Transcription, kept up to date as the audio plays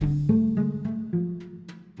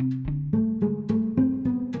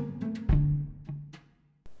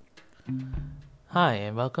Hi,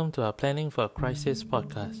 and welcome to our Planning for a Crisis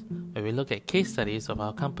podcast, where we look at case studies of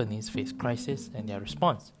how companies face crisis and their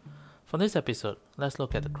response. For this episode, let's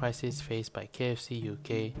look at the crisis faced by KFC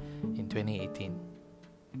UK in 2018.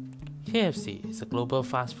 KFC is a global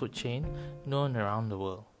fast food chain known around the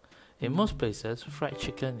world. In most places, fried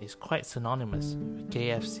chicken is quite synonymous with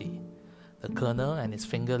KFC. The Colonel and his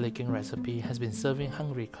finger-licking recipe has been serving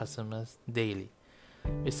hungry customers daily.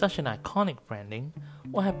 With such an iconic branding,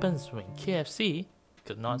 what happens when KFC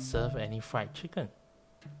could not serve any fried chicken?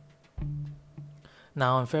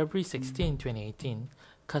 Now, on February 16, 2018,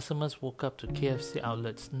 customers woke up to KFC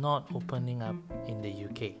outlets not opening up in the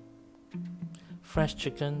UK. Fresh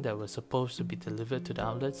chicken that was supposed to be delivered to the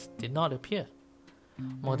outlets did not appear.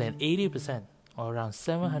 More than 80%, or around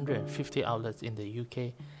 750 outlets in the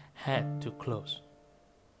UK, had to close.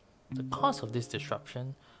 The cause of this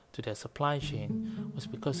disruption to their supply chain was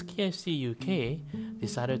because KFC UK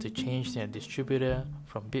decided to change their distributor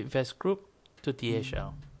from Bidvest Group to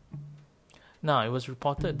DHL. Now, it was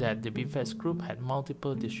reported that the Bidvest Group had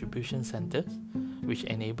multiple distribution centers, which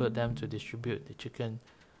enabled them to distribute the chicken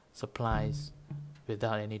supplies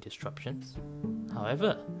without any disruptions.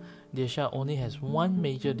 However, DHL only has one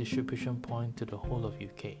major distribution point to the whole of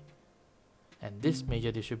UK, and this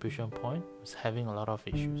major distribution point was having a lot of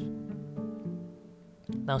issues.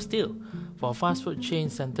 Now still, for a fast food chain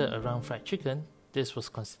centered around fried chicken, this was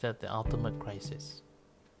considered the ultimate crisis.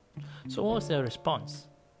 So what was their response?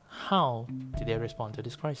 How did they respond to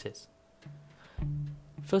this crisis?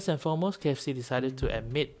 First and foremost, KFC decided to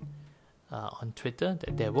admit on Twitter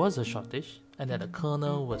that there was a shortage and that the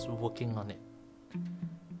Colonel was working on it.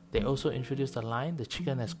 They also introduced the line, "The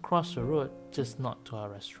chicken has crossed the road, just not to our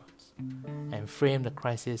restaurants," and framed the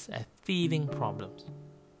crisis as teething problems.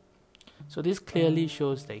 So this clearly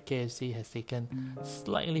shows that KFC has taken a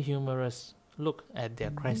slightly humorous look at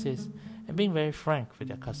their crisis and being very frank with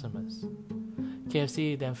their customers.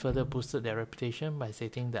 KFC then further boosted their reputation by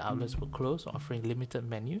stating the outlets were closed, offering limited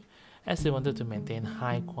menu as they wanted to maintain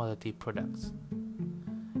high quality products.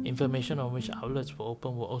 Information on which outlets were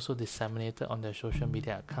open were also disseminated on their social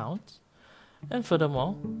media accounts. And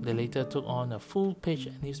furthermore, they later took on a full-page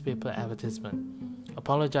newspaper advertisement,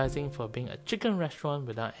 apologizing for being a chicken restaurant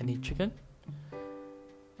without any chicken.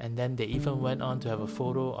 And then they even went on to have a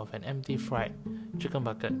photo of an empty fried chicken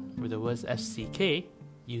bucket with the words FCK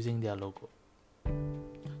using their logo.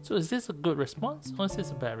 So is this a good response or is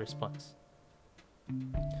this a bad response?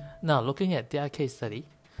 Now, looking at their case study,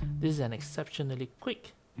 this is an exceptionally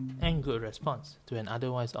quick and good response to an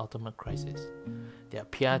otherwise ultimate crisis. Their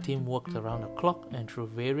PR team worked around the clock and through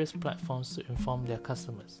various platforms to inform their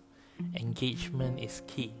customers. Engagement is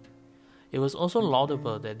key. It was also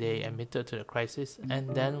laudable that they admitted to the crisis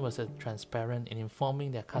and then was transparent in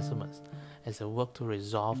informing their customers as they worked to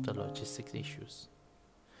resolve the logistics issues.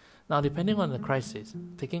 Now, depending on the crisis,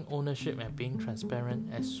 taking ownership and being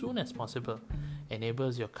transparent as soon as possible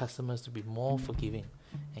enables your customers to be more forgiving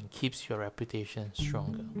and keeps your reputation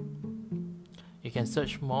stronger. You can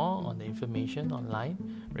search more on the information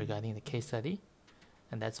online regarding the case study.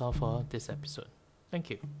 And that's all for this episode. Thank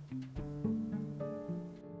you.